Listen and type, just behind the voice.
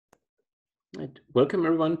Right. Welcome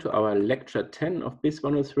everyone to our lecture 10 of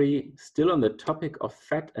BIS103, still on the topic of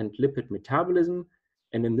fat and lipid metabolism.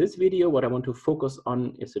 And in this video, what I want to focus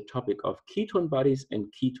on is the topic of ketone bodies and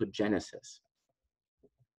ketogenesis.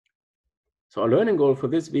 So our learning goal for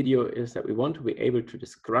this video is that we want to be able to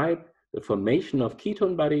describe the formation of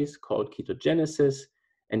ketone bodies called ketogenesis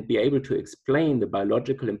and be able to explain the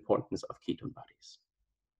biological importance of ketone bodies.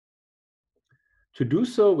 To do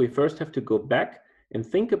so, we first have to go back and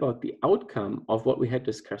think about the outcome of what we had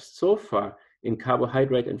discussed so far in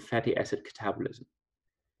carbohydrate and fatty acid catabolism.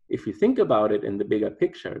 If you think about it in the bigger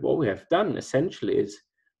picture, what we have done essentially is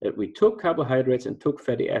that we took carbohydrates and took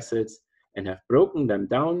fatty acids and have broken them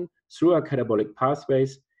down through our catabolic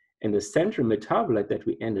pathways, and the central metabolite that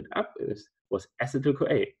we ended up with was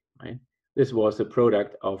acetyl-CoA, right? This was a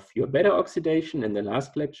product of your beta oxidation in the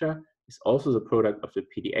last lecture. It's also the product of the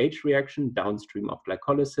PDH reaction downstream of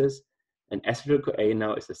glycolysis, and acetyl-CoA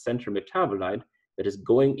now is the central metabolite that is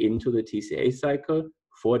going into the TCA cycle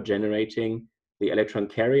for generating the electron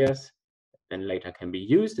carriers, and later can be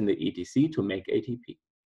used in the ETC to make ATP.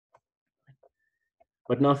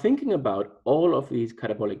 But now thinking about all of these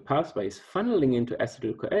catabolic pathways funneling into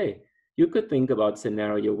acetyl-CoA, you could think about a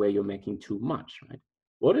scenario where you're making too much, right?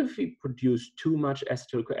 What if we produce too much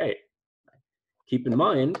acetyl-CoA? Keep in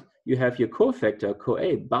mind, you have your cofactor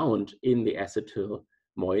CoA bound in the acetyl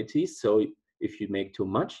moiety, so if you make too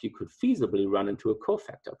much, you could feasibly run into a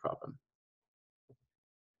cofactor problem.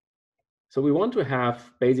 So we want to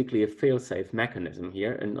have basically a fail-safe mechanism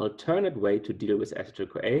here, an alternate way to deal with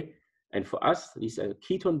acetyl-CoA, and for us, these are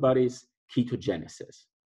ketone bodies, ketogenesis.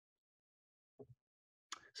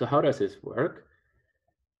 So how does this work?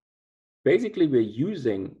 Basically, we're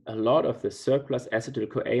using a lot of the surplus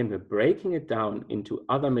acetyl-CoA and we're breaking it down into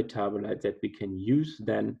other metabolites that we can use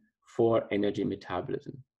then for energy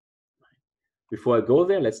metabolism. Before I go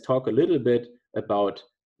there, let's talk a little bit about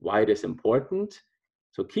why it is important.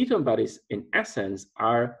 So ketone bodies, in essence,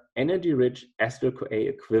 are energy-rich acetyl-CoA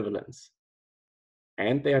equivalents.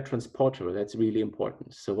 And they are transportable. That's really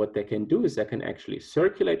important. So what they can do is they can actually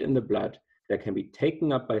circulate in the blood, they can be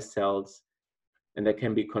taken up by cells, and they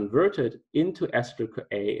can be converted into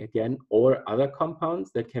acetyl-CoA again, or other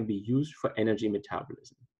compounds that can be used for energy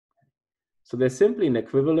metabolism. So they're simply an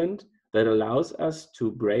equivalent that allows us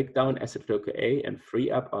to break down acetyl-CoA and free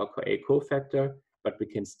up our CoA cofactor, but we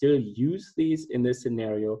can still use these in this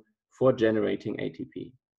scenario for generating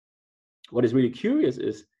ATP. What is really curious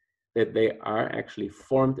is that they are actually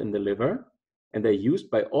formed in the liver, and they're used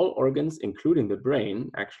by all organs, including the brain.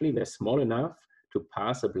 Actually, they're small enough to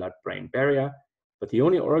pass a blood-brain barrier, but the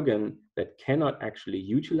only organ that cannot actually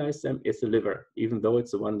utilize them is the liver, even though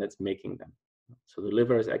it's the one that's making them. So the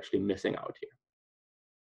liver is actually missing out here.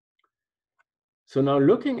 So now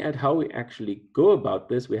looking at how we actually go about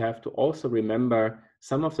this, we have to also remember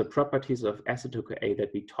some of the properties of acetyl-CoA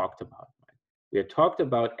that we talked about. We had talked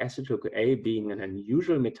about acetyl-CoA being an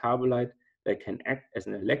unusual metabolite that can act as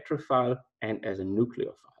an electrophile and as a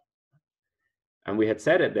nucleophile. And we had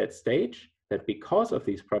said at that stage that because of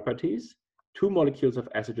these properties, two molecules of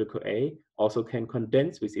acetyl-CoA also can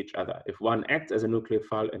condense with each other if one acts as a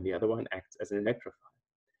nucleophile and the other one acts as an electrophile.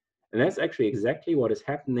 And that's actually exactly what is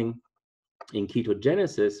happening in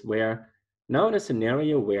ketogenesis, where now in a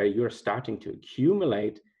scenario where you're starting to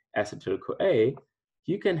accumulate acetyl-CoA,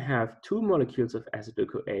 you can have two molecules of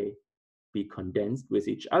acetyl-CoA be condensed with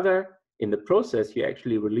each other. In the process, you're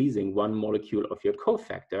actually releasing one molecule of your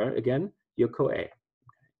cofactor, again, your CoA.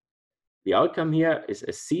 The outcome here is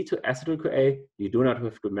acetyl-CoA. You do not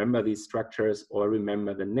have to remember these structures or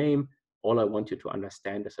remember the name. All I want you to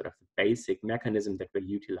understand is sort of the basic mechanism that we're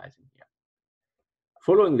utilizing here.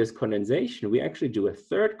 Following this condensation, we actually do a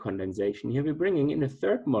third condensation. Here we're bringing in a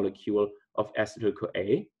third molecule of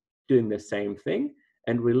acetyl-CoA, doing the same thing,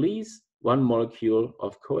 and release one molecule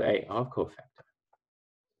of CoA, our cofactor.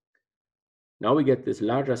 Now we get this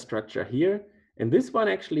larger structure here, and this one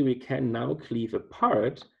actually we can now cleave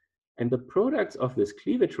apart, and the products of this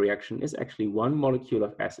cleavage reaction is actually one molecule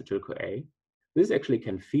of acetyl-CoA. This actually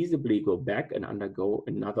can feasibly go back and undergo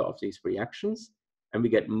another of these reactions, and we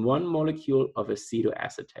get one molecule of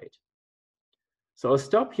acetoacetate. So I'll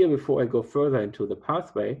stop here before I go further into the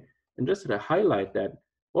pathway, and just to highlight that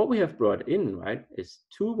what we have brought in, right, is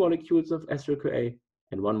two molecules of acetyl-CoA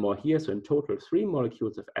and one more here, so in total 3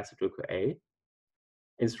 molecules of acetyl-CoA.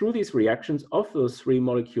 And through these reactions of those 3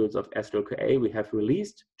 molecules of acetyl-CoA, we have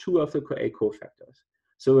released 2 of the CoA cofactors.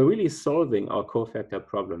 So we're really solving our cofactor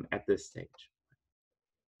problem at this stage.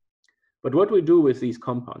 But what do we do with these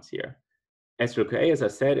compounds here? Acetyl-CoA, as I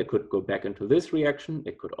said, it could go back into this reaction.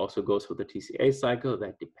 It could also go through the TCA cycle.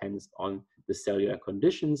 That depends on the cellular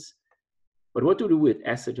conditions. But what to do with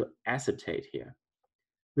acetoacetate here?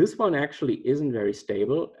 This one actually isn't very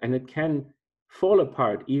stable, and it can fall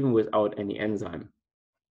apart even without any enzyme.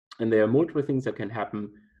 And there are multiple things that can happen.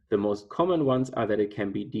 The most common ones are that it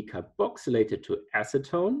can be decarboxylated to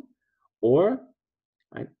acetone, or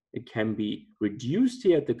right, it can be reduced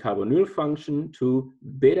here at the carbonyl function to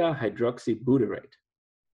beta-hydroxybutyrate.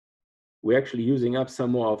 We're actually using up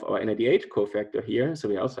some more of our NADH cofactor here, so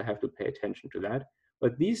we also have to pay attention to that.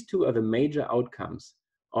 But these two are the major outcomes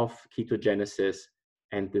of ketogenesis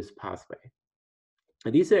and this pathway.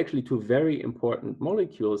 And these are actually two very important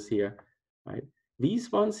molecules here, right?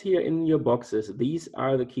 These ones here in your boxes, these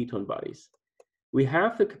are the ketone bodies. We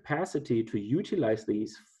have the capacity to utilize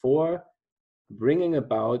these for bringing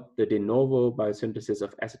about the de novo biosynthesis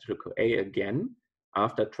of acetyl-CoA again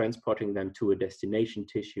after transporting them to a destination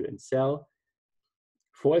tissue and cell,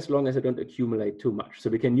 for as long as they don't accumulate too much. So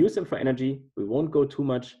we can use them for energy. We won't go too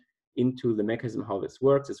much into the mechanism how this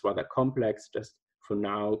works. It's rather complex. Just for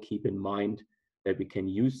now, keep in mind that we can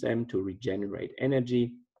use them to regenerate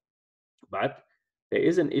energy. But there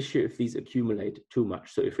is an issue if these accumulate too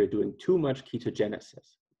much. So if we're doing too much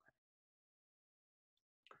ketogenesis.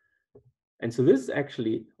 And so this is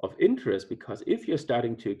actually of interest, because if you're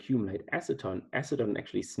starting to accumulate acetone, acetone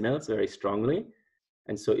actually smells very strongly.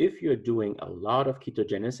 And so if you're doing a lot of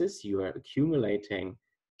ketogenesis, you are accumulating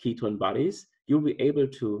ketone bodies, you'll be able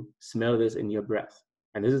to smell this in your breath.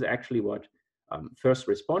 And this is actually what first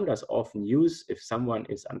responders often use if someone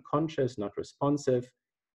is unconscious, not responsive,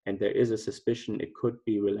 and there is a suspicion it could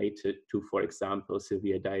be related to, for example,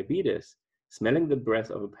 severe diabetes. Smelling the breath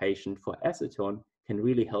of a patient for acetone can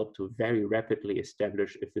really help to very rapidly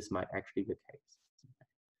establish if this might actually be the case.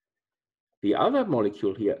 The other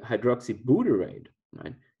molecule here, hydroxybutyrate,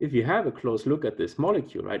 right? If you have a close look at this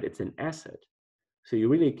molecule, right, it's an acid. So you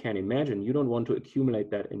really can imagine you don't want to accumulate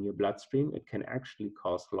that in your bloodstream. It can actually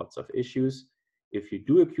cause lots of issues. If you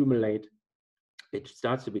do accumulate, it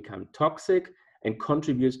starts to become toxic and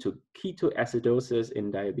contributes to ketoacidosis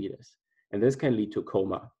in diabetes. And this can lead to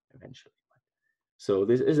coma eventually. So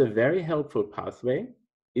this is a very helpful pathway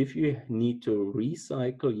if you need to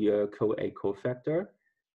recycle your CoA cofactor,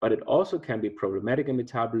 but it also can be problematic in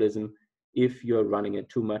metabolism if you're running it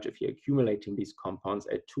too much, if you're accumulating these compounds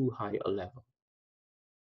at too high a level.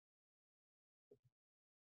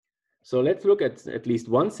 So let's look at least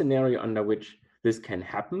one scenario under which this can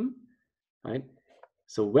happen, right?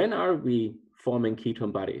 So when are we forming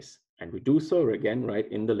ketone bodies? And we do so again,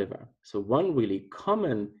 right, in the liver. So one really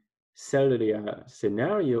common cellular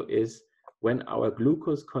scenario is when our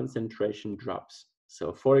glucose concentration drops.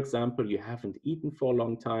 So for example, you haven't eaten for a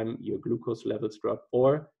long time, your glucose levels drop,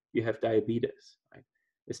 or you have diabetes, right?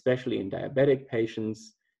 Especially in diabetic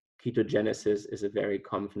patients, ketogenesis is a very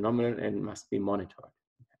common phenomenon and must be monitored.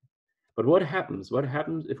 But what happens? What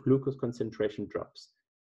happens if glucose concentration drops?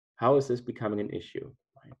 How is this becoming an issue?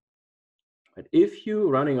 Right? But if you're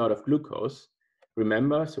running out of glucose,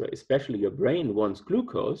 remember, so especially your brain wants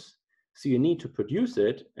glucose, so you need to produce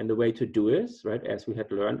it, and the way to do it, right, as we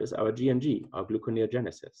had learned, is our GNG, our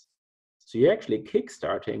gluconeogenesis. So you're actually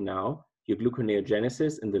kickstarting now your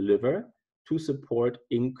gluconeogenesis in the liver to support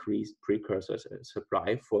increased precursor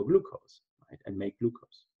supply for glucose, right, and make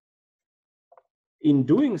glucose. In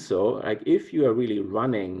doing so, like if you are really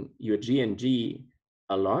running your GNG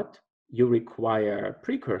a lot, you require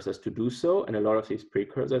precursors to do so, and a lot of these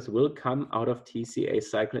precursors will come out of TCA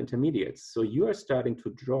cycle intermediates. So you are starting to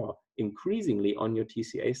draw increasingly on your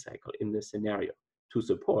TCA cycle in this scenario to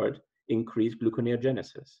support increased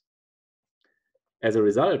gluconeogenesis. As a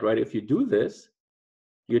result, right, if you do this,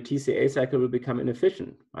 your TCA cycle will become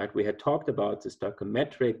inefficient, right? We had talked about the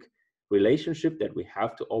stoichiometric relationship that we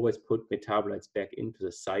have to always put metabolites back into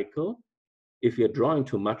the cycle. If you're drawing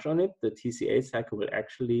too much on it, the TCA cycle will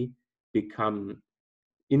actually become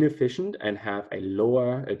inefficient and have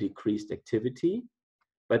a decreased activity.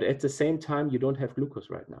 But at the same time, you don't have glucose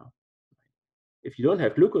right now. If you don't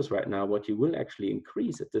have glucose right now, what you will actually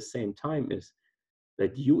increase at the same time is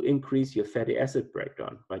that you increase your fatty acid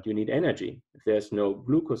breakdown, right? You need energy. If there's no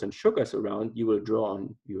glucose and sugars around, you will draw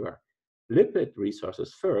on your lipid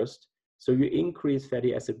resources first, so you increase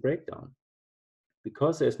fatty acid breakdown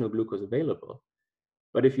because there's no glucose available.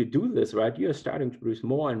 But if you do this, right, you're starting to produce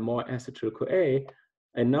more and more acetyl-CoA,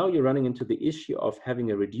 and now you're running into the issue of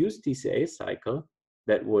having a reduced TCA cycle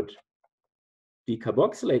that would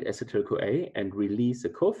decarboxylate acetyl-CoA and release the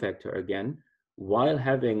cofactor again, while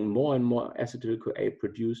having more and more acetyl-CoA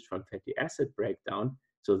produced from fatty acid breakdown.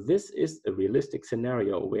 So this is a realistic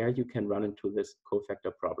scenario where you can run into this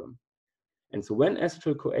cofactor problem. And so when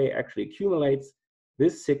acetyl-CoA actually accumulates,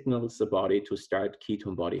 this signals the body to start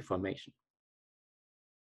ketone body formation.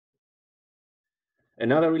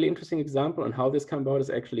 Another really interesting example on how this comes about is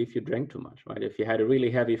actually if you drank too much, right? If you had a really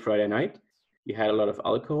heavy Friday night, you had a lot of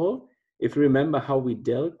alcohol. If you remember how we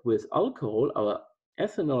dealt with alcohol, our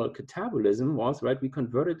ethanol catabolism was, right, we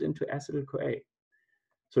converted into acetyl-CoA.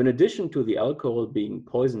 So in addition to the alcohol being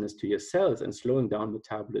poisonous to your cells and slowing down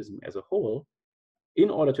metabolism as a whole, in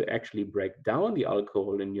order to actually break down the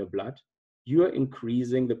alcohol in your blood, you are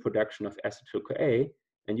increasing the production of acetyl-CoA,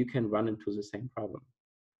 and you can run into the same problem.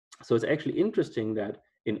 So it's actually interesting that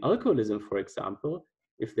in alcoholism, for example,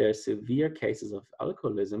 if there are severe cases of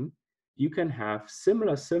alcoholism, you can have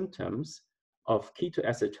similar symptoms of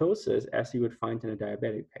ketoacidosis as you would find in a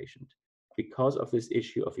diabetic patient because of this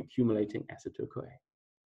issue of accumulating acetyl-CoA.